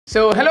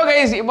So hello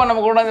guys, இப்போ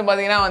நம்ம கூட வந்து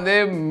பாத்தீங்கன்னா வந்து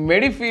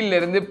Medifield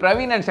இருந்து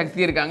பிரவீன் and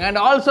சக்தி இருக்காங்க and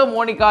also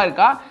மோனிகா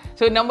இருக்கா.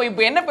 So நம்ம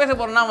இப்போ என்ன பேச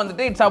போறோம்னா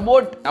வந்துட்டு இட்ஸ்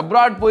அபௌட்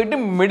அப்ராட் போயிட்டு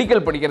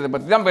மெடிக்கல் படிக்கிறத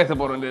பத்தி தான் பேச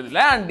போறோம் இந்த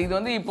இதுல. and இது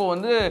வந்து இப்போ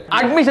வந்து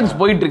அட்மிஷன்ஸ்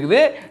போயிட்டு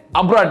இருக்குது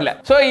அப்ராட்ல.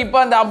 ஸோ இப்போ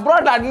அந்த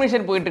அப்ராட்ல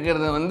அட்மிஷன் போயிட்டு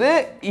இருக்கிறது வந்து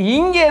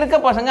இங்க இருக்க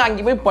பசங்க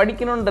அங்கே போய்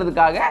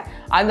படிக்கணுன்றதுக்காக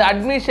அந்த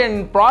அட்மிஷன்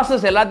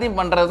ப்ராசஸ்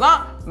எல்லாத்தையும் பண்றது தான்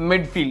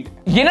Medifield.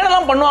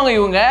 என்னென்னலாம் பண்ணுவாங்க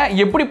இவங்க,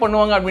 எப்படி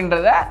பண்ணுவாங்க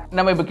அப்படின்றத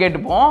நம்ம இப்போ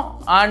கேட்டுப்போம்.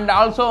 அண்ட்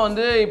ஆல்சோ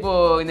வந்து இப்போ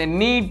இந்த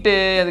நீட்டு,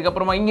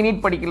 அதுக்கப்புறமா இங்கே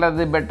நீட்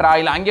படிக்கிறது பெட்டரா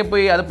இல்லை அங்கே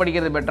போய் அதை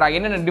படிக்கிறது பெட்டரா,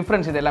 என்னென்ன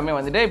டிஃப்ரென்ஸ் இது எல்லாமே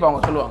வந்துட்டு இப்போ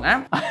அவங்க சொல்லுவாங்க.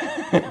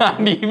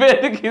 அண்ட் இவன்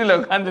எதுக்கு இதில்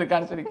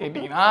உட்காந்துருக்கான்னு சொல்லி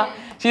கேட்டிங்கன்னா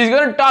she is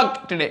going to talk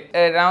today.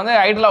 நான் வந்து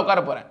ஐடியில்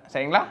உட்கார போகிறேன்,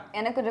 சரிங்களா?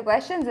 எனக்கு கொஞ்சம்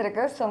கொஸ்டின்ஸ்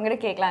இருக்கு, ஸோ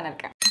உங்கள்கிட்ட கேட்கலான்னு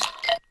இருக்கேன்.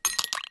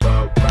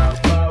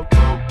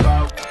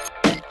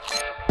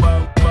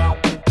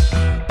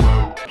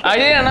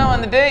 ஏன்னா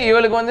வந்துட்டு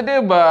இவளுக்கு வந்துட்டு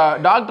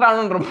டாக்டர்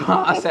ஆகணும்னு ரொம்ப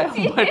ஆசை.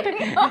 பட்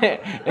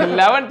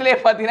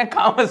 11th பார்த்தீங்கன்னா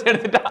காமர்ஸ்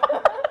எடுத்துட்டா.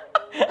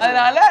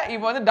 அதனால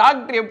இப்போ வந்து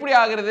டாக்டர் எப்படி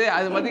ஆகுறது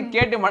அதை பத்தி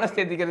கேட்டு மனசு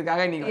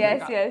தேத்திக்கிறதுக்காக நீங்க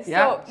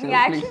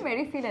ஆக்சுவலி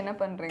Medifield என்ன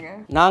பண்றீங்க?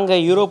 நாங்க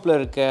யூரோப்ல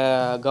இருக்க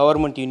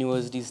கவர்மெண்ட்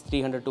யூனிவர்சிட்டிஸ்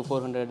 300 to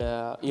 400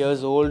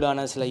 இயர்ஸ்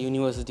ஓல்டான சில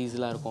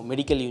யூனிவர்சிட்டிஸ்லாம் இருக்கும்,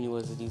 மெடிக்கல்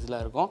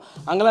யூனிவர்சிட்டிஸ்லாம் இருக்கும்.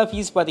 அங்கெல்லாம்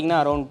ஃபீஸ் பார்த்தீங்கன்னா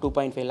அரௌண்ட்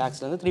 2.5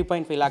 lakhsலேருந்து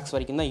 3.5 lakhs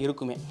வரைக்கும் தான்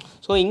இருக்குமே.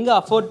 ஸோ இங்கே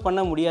அஃபோர்ட்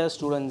பண்ண முடியாத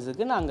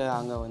ஸ்டூடெண்ட்ஸுக்கு நாங்கள்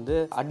அங்கே வந்து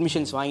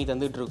அட்மிஷன்ஸ் வாங்கி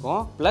தந்துட்டு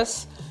இருக்கோம். ப்ளஸ்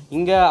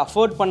இங்கே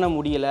அஃபோர்ட் பண்ண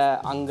முடியல,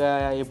 அங்கே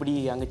எப்படி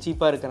அங்கே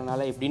சீப்பாக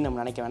இருக்கிறனால எப்படின்னு நம்ம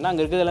நினைக்க வேண்டாம்.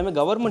 அங்கே இருக்கிறது எல்லாமே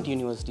கவர்மெண்ட்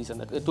யூனிவர்சிட்டிஸ்.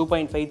 அந்த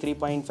 2.5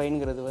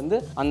 3.5ங்கிறது வந்து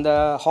அந்த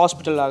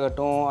ஹாஸ்பிட்டல்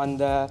ஆகட்டும்,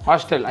 அந்த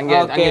ஹாஸ்டல்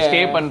அங்கே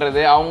ஸ்டே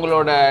பண்ணுறது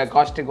அவங்களோட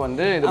காஸ்ட்டுக்கு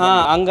வந்து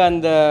அங்கே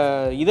அந்த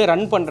இதை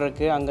ரன்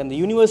பண்ணுறதுக்கு, அங்கே அந்த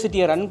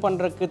யூனிவர்சிட்டியை ரன்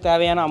பண்ணுறதுக்கு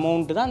தேவையான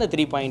அமௌண்ட் தான் அந்த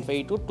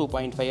 3.5 to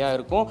 2.5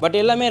 இருக்கும். பட்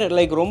எல்லாமே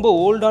லைக் ரொம்ப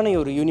ஓல்டான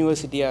ஒரு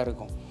யூனிவர்சிட்டியாக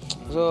இருக்கும்.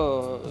 ஸோ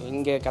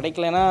இங்கே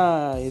கிடைக்கலன்னா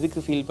எதுக்கு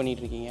ஃபீல்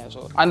பண்ணிட்டு இருக்கீங்க? ஸோ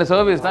அந்த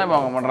சர்வீஸ் தான் இப்போ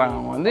அவங்க பண்ணுறாங்க.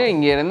 அவங்க வந்து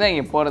இங்கேருந்து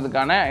இங்கே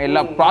போகிறதுக்கான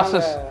எல்லா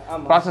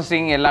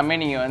ப்ராசஸிங் எல்லாமே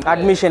நீங்கள் வந்து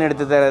அட்மிஷன்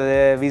எடுத்து தரது,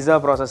 விசா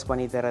ப்ராசஸ்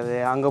பண்ணி தரது,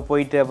 அங்கே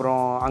போயிட்டு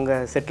அப்புறம் அங்கே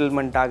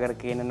செட்டில்மெண்ட்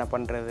ஆகிறதுக்கு என்னென்ன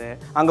பண்ணுறது,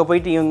 அங்கே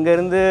போயிட்டு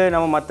இங்கேருந்து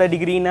நம்ம மற்ற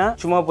டிகிரினா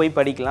சும்மா போய்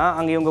படிக்கலாம்,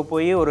 அங்கே இவங்க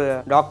போய் ஒரு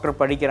டாக்டர்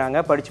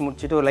படிக்கிறாங்க, படித்து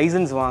முடிச்சுட்டு ஒரு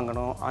லைசன்ஸ்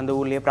வாங்கணும், அந்த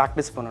ஊர்லேயே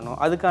ப்ராக்டிஸ் பண்ணணும்.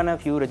 அதுக்கான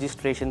ஃபியூ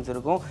ரெஜிஸ்ட்ரேஷன்ஸ்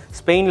இருக்கும்.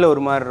 ஸ்பெயினில்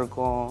ஒரு மாதிரி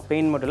இருக்கும்,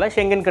 ஸ்பெயின் மட்டும் இல்லை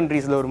ஷெங்கன்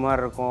கண்ட்ரீஸில் ஒரு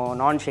மாதிரி இருக்கும்,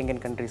 நான் ஷெங்கன்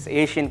கண்ட்ரீஸ்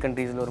ஏஷியன்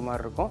கண்ட்ரீஸில் ஒரு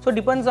மாதிரி இருக்கும். So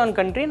depends on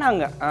country.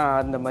 நாங்கள்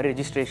அந்த மாதிரி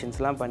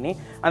ரெஜிஸ்ட்ரேஷன்ஸ்லாம் பண்ணி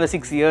அந்த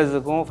 6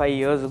 இயர்ஸுக்கும் 5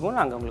 இயர்ஸுக்கும்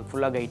நாங்கள் உங்களுக்கு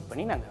ஃபுல்லாக கைட்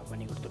பண்ணி நாங்கள்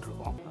பண்ணி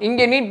கொடுத்துட்ருக்கோம்.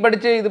 இங்கே நீட்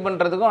படித்து இது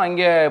பண்ணுறதுக்கும்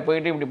அங்கே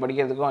போயிட்டு இப்படி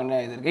படிக்கிறதுக்கும் என்ன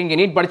இது இருக்குது? இங்கே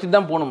நீட் படிச்சுட்டு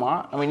தான் போகணுமா,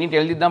 நம்ம நீட்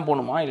எழுதி தான்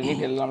போகணுமா, இல்லை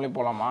நீட் எழுதாமலே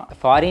போகலாமா?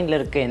 ஃபாரினில்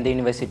இருக்க எந்த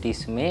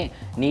யூனிவர்சிட்டிஸுமே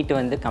நீட்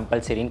வந்து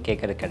கம்பல்சரின்னு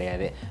கேட்குறது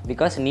கிடையாது.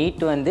 பிகாஸ்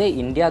நீட் வந்து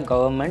இந்தியா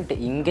கவர்மெண்ட்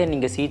இங்கே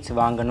நீங்கள் சீட்ஸ்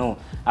வாங்கணும்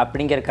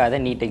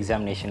அப்படிங்கிறக்காக நீட்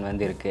எக்ஸாமினேஷன்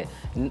வந்து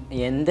இருக்குது.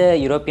 எந்த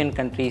யூரோப்பியன்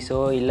கண்ட்ரீஸோ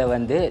இல்லை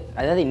வந்து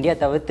அதாவது இந்தியா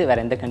தவிர்த்து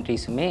வேறு எந்த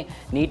கண்ட்ரீஸுமே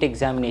நீட்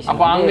எக்ஸாமினேஷன்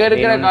அப்போ அங்கே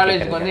இருக்கிற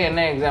காலேஜுக்கு வந்து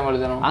என்ன எக்ஸாம்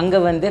எழுதணும்? அங்கே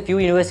வந்து ஃபியூ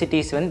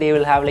யூனிவர்சிட்டிஸ் வந்து they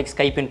will have like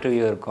Skype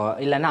interview இருக்கும்,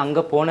 இல்லைன்னா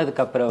அங்கே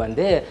போனதுக்கப்புறம்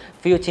வந்து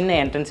ஃபியூ சின்ன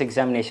என்ட்ரன்ஸ்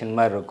எக்ஸாமினேஷன்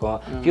மாதிரி இருக்கும்.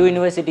 ஃபியூ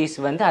யூனிவர்சிட்டிஸ்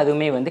வந்து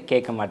அதுவுமே வந்து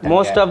கேட்க மாட்டாங்க.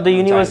 மோஸ்ட் ஆஃப் த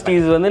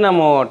யூனிவர்சிட்டிஸ் வந்து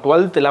நம்ம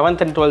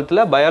 11th and 12th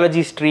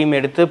biology stream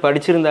எடுத்து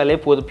படிச்சிருந்தாலே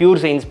போதும்.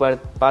 பியூர் சயின்ஸ்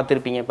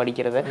பார்த்துருப்பீங்க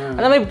படிக்கிறது,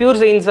 அந்த மாதிரி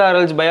பியூர் சயின்ஸ்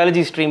ஆர்எல்ஸ்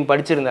பயாலஜி ஸ்ட்ரீம்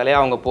படிச்சிருந்தாலே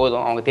அவங்க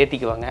போதும், அவங்க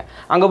தேத்திக்குவாங்க.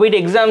 அங்கே போயிட்டு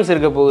எக்ஸாம்ஸ்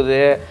இருக்க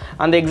போகுது,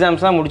 அந்த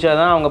எக்ஸாம்ஸ்லாம்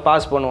முடிச்சாதான் அவங்க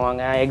பாஸ்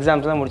பண்ணுவாங்க,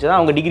 எக்ஸாம்ஸ்லாம் முடிச்சாதான்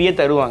அவங்க டிகிரியே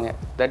தருவாங்க.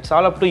 That's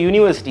all up to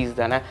universities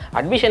தானே.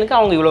 அட்மிஷனுக்கு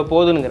அவங்க இவ்வளோ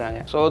போதுங்கிறாங்க.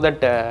 ஸோ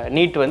தட்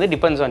நீட் வந்து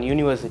டிபெண்ட்ஸ் ஆன்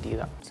யூனிவர்சிட்டி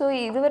தான். ஸோ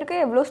இது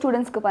வரைக்கும் எவ்வளோ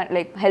ஸ்டூடெண்ட்ஸ்க்கு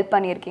லைக் ஹெல்ப்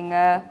பண்ணியிருக்கீங்க?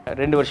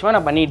 2 வருஷமாக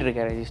நான் பண்ணிகிட்டு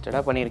இருக்கேன்,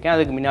 ரெஜிஸ்டர்டாக பண்ணியிருக்கேன்.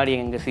 அதுக்கு முன்னாடி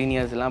எங்கள்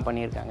சீனியர்ஸ்லாம்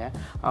பண்ணியிருக்காங்க,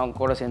 அவங்க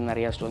கூட சேர்ந்து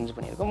நிறையா ஸ்டூடெண்ட்ஸ்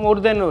பண்ணியிருக்கோம்.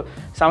 மோர் தென்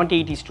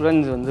 70-80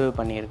 ஸ்டூடெண்ட்ஸ் வந்து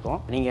பண்ணியிருக்கோம்.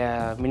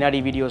 நீங்கள் முன்னாடி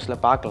வீடியோஸில்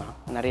பார்க்கலாம்,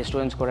 நிறைய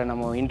ஸ்டூடெண்ட்ஸ் கூட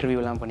நம்ம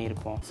இன்டர்வியூலாம்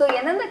பண்ணியிருப்போம். ஸோ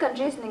எந்தெந்த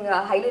கண்ட்ரீஸ்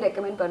நீங்கள் ஹைலி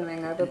ரெக்கமெண்ட்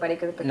பண்ணுவீங்க இப்போ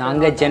படிக்கிறதுக்கு?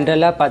 நாங்கள்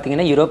ஜென்ரலாக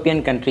பார்த்தீங்கன்னா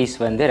யூரோப்பியன் கண்ட்ரீஸ்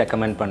வந்து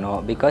ரெக்கமெண்ட்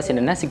பண்ணுவோம். பிகாஸ்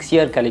என்னென்னா 6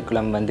 year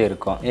கரிக்குலம் வந்து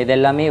இருக்கும். இது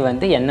எல்லாமே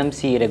வந்து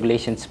என்எம்சி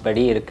ரெகுலேஷன்ஸ்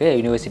படி இருக்க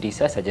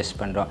யூனிவர்சிட்டிஸாக சஜஸ்ட்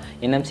பண்ணுறோம்.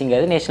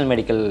 என்எம்சிங்கிறது national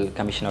medical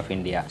commission of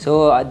India. So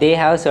they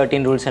have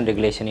சர்டின் rules and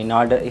regulation. In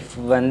order if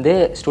வந்து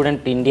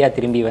ஸ்டூடெண்ட் இந்தியா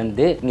திரும்பி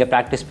வந்து இங்கே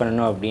ப்ராக்டிஸ்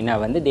பண்ணணும் அப்படின்னா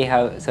வந்து தே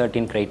ஹேவ்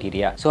சர்டின்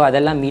க்ரைட்டீரியா. ஸோ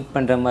அதெல்லாம் மீட்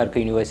பண்ணுற மாதிரி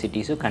இருக்க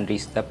யூனிவர்சிட்டிஸும்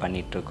கண்ட்ரீஸ் தான்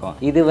பண்ணிகிட்ருக்கோம்.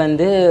 இது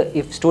வந்து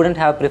இஃப் ஸ்டூடெண்ட்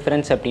ஹேவ்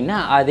ப்ரிஃபரன்ஸ் அப்படின்னா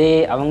அதே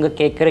அவங்க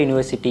கேட்குற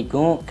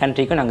யூனிவர்சிட்டிக்கும்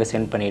கண்ட்ரிக்கும் நாங்கள்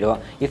சென்ட்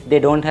பண்ணிவிடுவோம். If they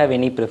don't have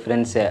any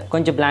preference,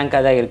 கொஞ்சம்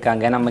பிளாங்காக தான்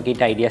இருக்காங்க,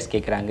 நம்மக்கிட்ட ஐடியாஸ்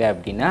கேட்குறாங்க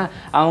அப்படின்னா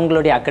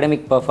அவங்களுடைய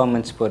அகடமிக்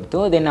பர்ஃபார்மன்ஸ்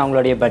பொறுத்தோ தென்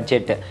அவங்களுடைய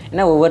பட்ஜெட்,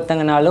 ஏன்னா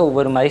ஒவ்வொருத்தங்கனாலும்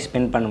ஒவ்வொரு மாதிரி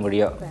ஸ்பெண்ட் பண்ண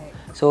முடியும்.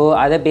 ஸோ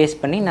அதை பேஸ்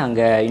பண்ணி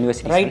நாங்கள்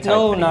யூனிவர்சிட்டி ரைட் நோ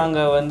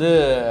நாங்கள் வந்து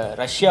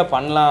ரஷ்யா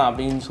பண்ணலாம்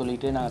அப்படின்னு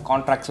சொல்லிட்டு நாங்கள்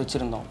கான்ட்ராக்ட்ஸ்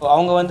வச்சுருந்தோம்.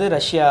 அவங்க வந்து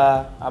ரஷ்யா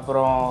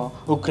அப்புறம்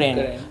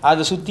உக்ரைன்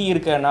அதை சுற்றி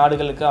இருக்க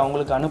நாடுகளுக்கு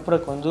அவங்களுக்கு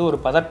அனுப்புறதுக்கு வந்து ஒரு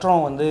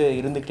பதற்றம் வந்து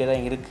இருந்துகிட்டே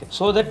தான் இருக்குது.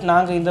 ஸோ தட்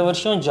நாங்கள் இந்த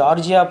வருஷம்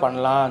ஜார்ஜியா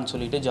பண்ணலாம்னு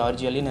சொல்லிட்டு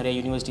ஜார்ஜியாலேயும் நிறைய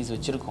யூனிவர்சிட்டிஸ்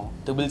வச்சுருக்கோம்,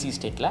 ட்ரிபிள்-சி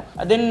ஸ்டேட்டில்.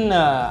 தென்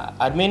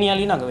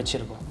அர்மேனியாலையும் நாங்கள்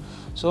வச்சுருக்கோம்.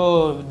 So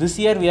this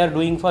year we are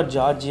doing for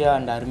Georgia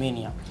and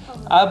Armenia.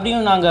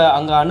 அப்படியும் நாங்கள்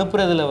அங்கே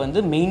அனுப்புறதுல வந்து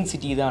மெயின்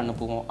சிட்டி தான்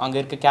அனுப்புவோம். அங்கே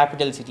இருக்க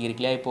கேபிட்டல் சிட்டி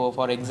இருக்கு இல்லையா, இப்போது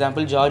ஃபார்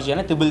எக்ஸாம்பிள்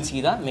ஜார்ஜியானா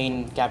திபில்சி தான் மெயின்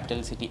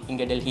கேபிட்டல் சிட்டி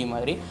இங்கே டெல்லி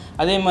மாதிரி.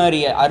 அதே மாதிரி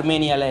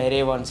அர்மேனியாவில்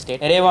எரேவான்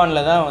ஸ்டேட்,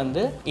 எரேவானில் தான்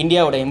வந்து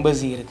இந்தியாவோட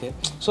எம்பசி இருக்குது.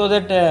 ஸோ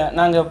தட்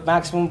நாங்கள்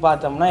மேக்ஸிமம்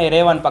பார்த்தோம்னா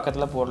எரேவான்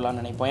பக்கத்தில்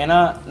போடலாம்னு நினைப்போம். ஏன்னா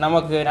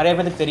நமக்கு நிறைய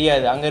பேருக்கு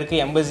தெரியாது அங்கே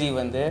இருக்க எம்பசி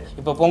வந்து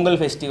இப்போ பொங்கல்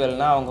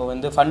ஃபெஸ்டிவல்னால் அவங்க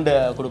வந்து ஃபண்டு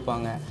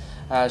கொடுப்பாங்க,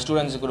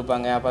 ஸ்டூடெண்ட்ஸுக்கு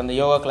கொடுப்பாங்க. அப்போ அந்த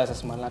யோகா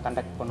கிளாஸஸ் மாதிரிலாம்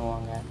கண்டக்ட்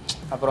பண்ணுவாங்க.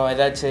 அப்புறம்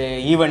ஏதாச்சும்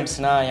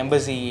ஈவெண்ட்ஸ்னால்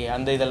எம்பசி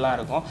அந்த இதெல்லாம்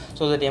இருக்கும்.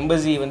 ஸோ தட்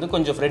எம்பசி வந்து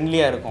கொஞ்சம்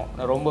ஃப்ரெண்ட்லியாக இருக்கும்,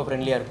 ரொம்ப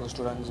ஃப்ரெண்ட்லியாக இருக்கும்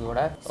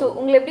ஸ்டூடெண்ட்ஸோட. ஸோ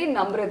உங்களை எப்படி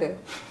நம்புறது?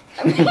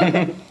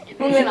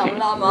 உங்களை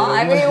நம்பலாமா?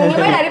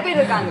 உங்களுமே நிறைய பேர்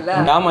இருக்காங்கல்ல.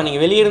 ஆமாம்,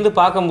 நீங்கள் வெளியிருந்து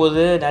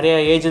பார்க்கும்போது நிறைய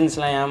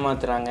ஏஜென்ட்ஸ்லாம்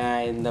ஏமாத்துறாங்க.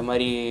 இந்த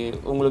மாதிரி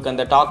உங்களுக்கு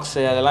அந்த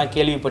டாக்ஸு அதெல்லாம்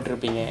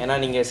கேள்விப்பட்டிருப்பீங்க. ஏன்னா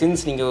நீங்கள்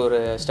நீங்கள் ஒரு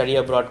ஸ்டடி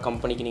அப்ராட்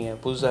கம்பெனிக்கு நீங்கள்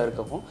புதுசாக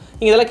இருக்கப்போ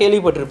நீங்கள் இதெல்லாம்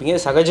கேள்விப்பட்டிருப்பீங்க,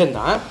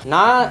 சகஜம்தான்.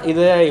 நான்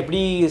இதை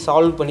எப்படி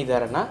சால்வ் பண்ணி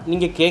தரேன்னா,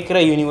 நீங்கள்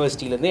கேட்குற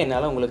யூனிவர்சிட்டியிலேருந்து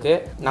என்னால் உங்களுக்கு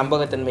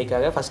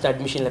நம்பகத்தன்மைக்காக ஃபஸ்ட்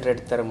அட்மிஷன் லெட்டர்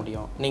எடுத்து தர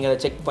முடியும். நீங்கள் அதை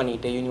செக்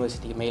பண்ணிவிட்டு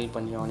யூனிவர்சிட்டிக்கு மெயில்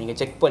பண்ணியும் நீங்கள்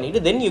செக்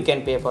பண்ணிவிட்டு then you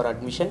can pay for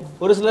admission.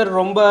 ஒரு சிலர்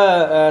ரொம்ப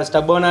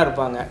ஸ்டப்பானாக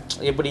இருப்பாங்க,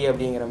 எப்படி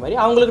அப்படிங்கிற மாதிரி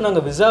அவங்களுக்கு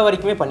நாங்கள் விசா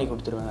வரைக்குமே பண்ணி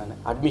கொடுத்துருவேன்.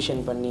 நான்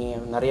அட்மிஷன் பண்ணி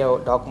நிறைய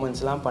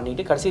டாக்குமெண்ட்ஸ்லாம்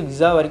பண்ணிவிட்டு கடைசி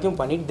விசா வரைக்கும்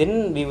பண்ணிவிட்டு then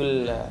we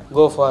will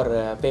go for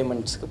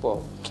பேமெண்ட்ஸ்க்கு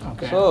போவோம்.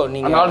 ஸோ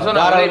நீங்கள் ஆல்சோ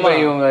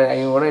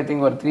இவங்களோட ஐ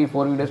திங்க் ஒரு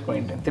 3-4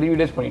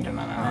 வீடியோஸ் பண்ணிட்டேன்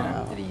நான்.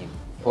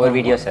 4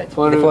 வீடியோஸ்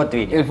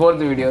ஆச்சு.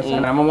 ஃபோர்த் வீடியோஸ்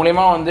நம்ம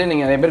மூலமா வந்து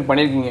நீங்க நிறைய பேர்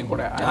பண்ணிருக்கீங்க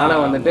கூட. அதனால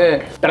வந்துட்டு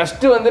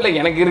ட்ரஸ்ட் வந்து லைக்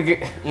எனக்கு இருக்கு.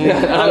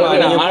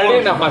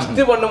 நான்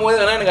ஃபர்ஸ்ட் பண்ணும்போது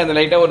வேணா எனக்கு அந்த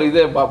லைட்டா ஒரு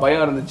இது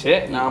பயம் இருந்துச்சு,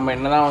 நாம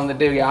என்னதான்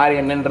வந்துட்டு யார்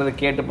என்னன்றது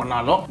கேட்டு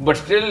பண்ணாலும். பட்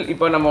ஸ்டில்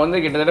இப்போ நம்ம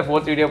வந்து கிட்டத்தட்ட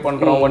 4th வீடியோ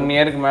பண்றோம். 1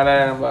 இயருக்கு மேல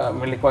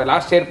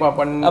லாஸ்ட் இயர்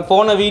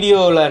போன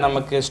வீடியோவில்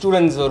நமக்கு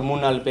ஸ்டூடெண்ட்ஸ் ஒரு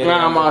 3-4 பேர்,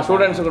 ஆமா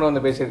ஸ்டூடெண்ட்ஸ் கூட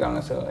வந்து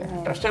பேசியிருக்காங்க. So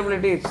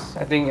ட்ரஸ்டபிலிட்டி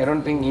I think I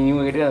don't think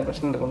இவங்க கிட்ட அந்த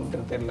பிரச்சனை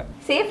இருக்குன்னு தெரியல.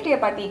 சேஃப்டியை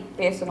பத்தி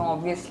பேசணும்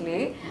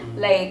obviously.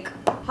 Like,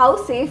 how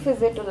safe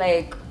is it to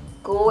like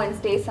go and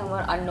stay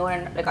somewhere unknown,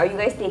 and like are you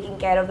guys taking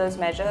care of those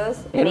measures?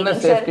 என்ன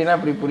சேஃப்டினா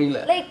அப்படி புரியல.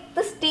 Like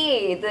the stay,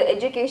 the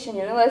education,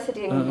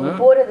 university,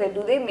 போறது,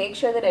 do they make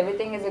sure that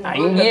everything is in good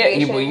location?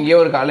 இப்போ இங்க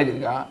ஒரு college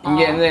இருக்கா,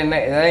 இங்க என்ன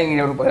ஏதாவது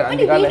இங்க ஒரு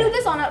அந்த college we do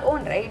this on our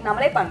own, right?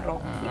 நம்மளே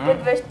பண்றோம்.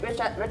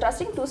 We're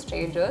trusting two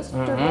strangers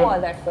to do all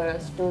that for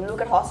us, to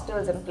look at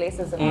hostels and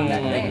places and all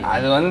that, right?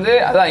 அது வந்து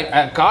அதான்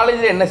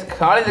காலேஜ்ல என்ன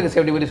காலேஜுக்கு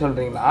சேஃப்டி பத்தி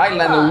சொல்றீங்களா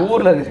இல்ல அந்த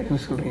ஊர்ல இருக்க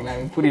சேஃப்டி சொல்றீங்களா?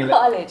 எனக்கு புரியல.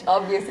 காலேஜ்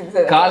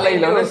obviously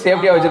காலேஜ்ல வந்து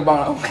சேஃப்டியா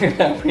வச்சிருப்பாங்க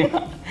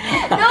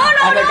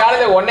அந்த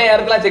காலேஜ்ல ஒன்னே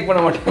யாருக்கெல்லாம் செக்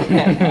பண்ண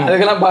மாட்டாங்க,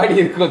 அதுக்கெல்லாம் பாடி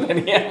இருக்கும்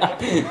தனியா.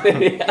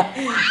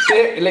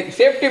 லைக்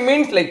சேஃப்டி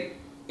மீன்ஸ் லைக்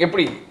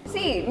எப்படி?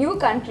 See, new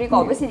country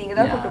obviously நீங்க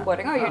தான் கூட்டி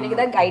போறீங்க, நீங்க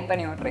தான் கைட்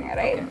பண்ணி விட்டுறீங்க,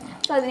 ரைட்?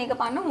 சோ அது நீங்க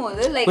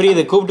பண்ணும்போது லைக்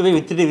புரியுது, கூப்பிட்டு போய்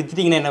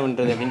வித்துட்டீங்கன்னா என்ன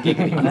பண்றது அப்படின்னு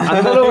கேக்குறீங்க.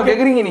 அதெல்லாம்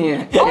கேக்குறீங்க நீங்க.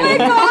 Oh my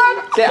god.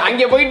 சரி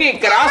அங்க போயிட்டு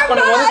கிராஸ்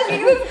பண்ணும்போது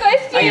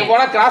அங்க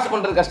போனா கிராஸ்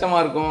பண்றது கஷ்டமா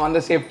இருக்கும்,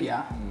 அந்த சேஃப்டியா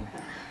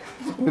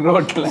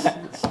ரோட்ல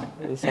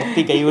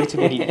சக்தி கைவரிச்சு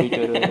போயிட்டு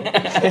வருவாங்க.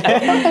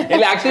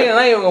 இல்லை ஆக்சுவலி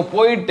என்னன்னா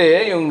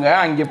இவங்க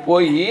அங்கே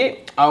போய்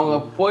அவங்க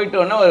போயிட்டு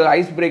உடனே ஒரு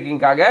ஐஸ்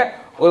பிரேக்கிங்காக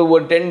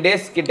ஒரு 10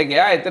 days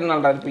கிட்டக்கையா எத்தனை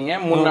நாள் இருப்பீங்க?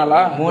 3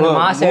 நாளா? 3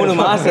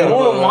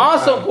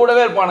 மாசம்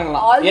கூடவே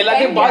இருப்பானுங்களா,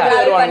 எல்லாத்தையும் பார்த்துட்டு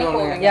வருவாங்க.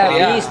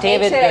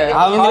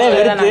 அவங்களே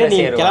வெறுத்து நீ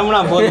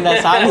கிளம்புனா போதுடா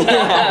சாமி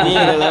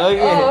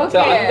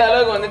அந்த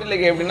அளவுக்கு வந்துட்டு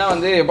லைக் எப்படின்னா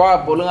வந்து எப்பா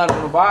ஒழுங்கா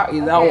இருக்கணும்ப்பா,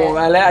 இதுதான் உன்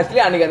வேலை.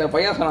 ஆக்சுவலி அன்னைக்கு அந்த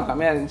பையன் சொன்ன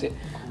செமையா இருந்துச்சு.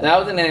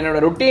 அதாவது என்னோட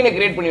ரொட்டீனை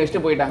கிரியேட் பண்ணி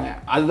வச்சுட்டு போயிட்டாங்க,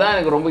 அதுதான்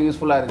எனக்கு ரொம்ப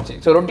யூஸ்ஃபுல்லாக இருந்துச்சு.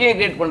 ஸோ ரொட்டீனை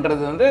கிரியேட்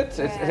பண்ணுறது வந்து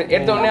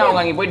எடுத்தோடனே அவங்க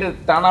அங்கே போயிட்டு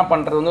தானாக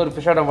பண்ணுறது வந்து ஒரு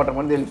ஃபிஷ் அவுட் பண்ணுற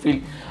மாதிரி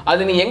ஃபீல்.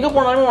 அது நீ எங்கே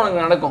போனாலும்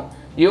உனக்கு நடக்கும்.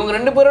 இவங்க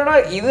 2 பேரோட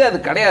இது அது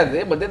கிடையாது.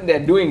 But then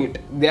they're doing it,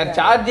 there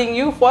charging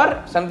you for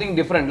something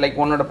different, like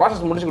உன்னோட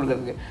ப்ராசஸ் முடிச்சு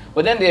கொடுக்குறதுக்கு.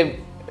 But then they're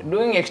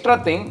doing extra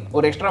thing,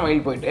 ஒரு எக்ஸ்ட்ரா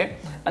மைல் போயிட்டு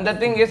அந்த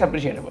thing is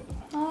appreciable.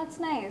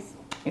 It's nice.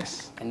 S,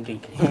 நன்றி.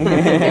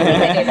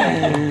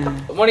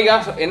 மோனிகா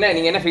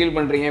நீங்க என்ன ஃபீல்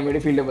பண்றீங்க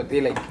மெடிஃபீல்ட பத்தி?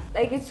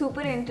 Like it's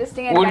super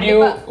interesting. would you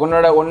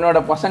உன்னோட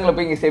பசங்களை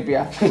போய் இங்க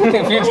சேப்பியா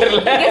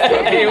ஃபியூச்சர்ல?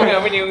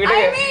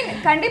 I mean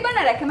கண்டிப்பா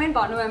நான் ரெக்கமெண்ட்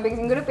பண்ணுவேன்,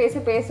 because இங்க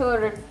பேச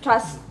ஒரு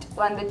ட்ரஸ்ட்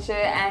வந்துச்சு.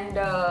 and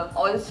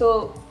also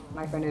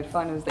my friend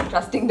Irfan is like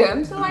trusting them,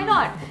 so why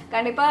not?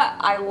 Kandipa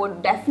I would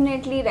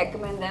definitely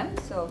recommend them,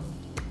 so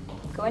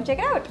go and check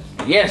it out.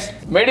 Yes,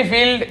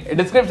 Medifield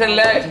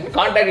descriptionல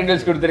contact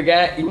details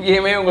கொடுத்திருக்கேன்,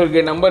 இங்கேயுமே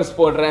உங்களுக்கு numbers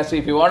போடுறேன். so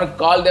if you want to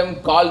call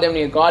them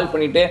நீங்க கால்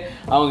பண்ணிட்டு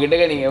அவங்க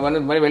கிட்ட நீங்க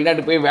வந்து மாதிரி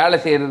வெளிநாட்டு போய் வேலை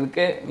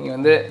செய்யறதுக்கு நீங்க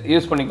வந்து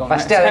யூஸ் பண்ணிக்கோங்க.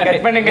 ஃபர்ஸ்ட் அதை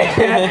கட் பண்ணுங்க.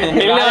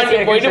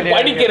 வெளிநாட்டுக்கு போயிட்டு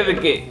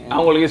படிக்கிறதுக்கு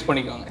அவங்களுக்கு யூஸ்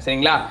பண்ணிக்கோங்க,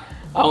 சரிங்களா?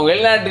 அவங்க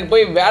வெளிநாட்டுக்கு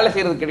போய் வேலை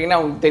செய்யறதுக்கு கேட்டிங்கன்னா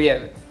அவங்களுக்கு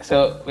தெரியாது. ஸோ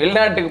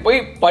வெளிநாட்டுக்கு போய்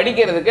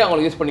படிக்கிறதுக்கு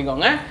அவங்களுக்கு யூஸ்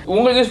பண்ணிக்கோங்க.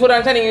 உங்களுக்கு யூஸ்ஃபுல்லாக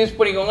இருந்துச்சா நீங்கள் யூஸ்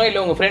பண்ணிக்கோங்க, இல்லை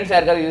உங்கள் ஃப்ரெண்ட்ஸ்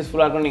யாருக்காவது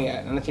யூஸ்ஃபுல்லாக இருக்கும்னு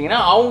நீங்கள் நினச்சிங்கன்னா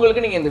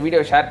அவங்களுக்கு நீங்கள் இந்த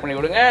வீடியோ ஷேர் பண்ணி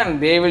கொடுங்க, and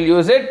they will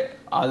use it.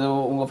 அது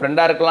உங்கள்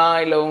ஃப்ரெண்டாக இருக்கலாம்,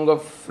 இல்லை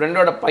உங்கள்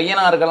ஃப்ரெண்டோட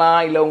பையனாக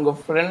இருக்கலாம், இல்லை உங்கள்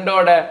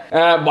ஃப்ரெண்டோட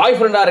பாய்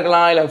ஃப்ரெண்டாக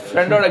இருக்கலாம், இல்லை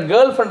ஃப்ரெண்டோட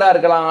கேர்ள் ஃப்ரெண்டாக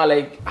இருக்கலாம்,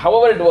 லைக்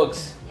ஹவவர் இட்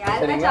ஒர்க்ஸ்.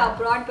 யாராச்சும்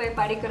அப்ராட் போய்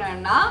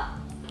படிக்கிறேன்னா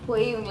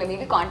போய் உங்களை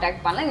மீது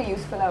காண்டாக்ட் பண்ணலாம், இது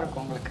யூஸ்ஃபுல்லாக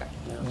இருக்கும் உங்களுக்கு.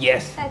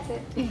 எஸ்,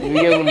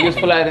 வீடியோ உங்களுக்கு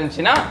யூஸ்ஃபுல்லாக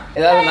இருந்துச்சுன்னா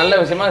ஏதாவது நல்ல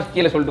விஷயமா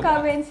கீழே சொல்லிட்டு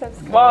comment,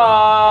 subscribe.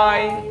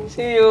 Bye,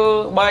 see you,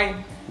 bye.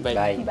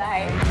 Bye.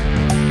 Bye.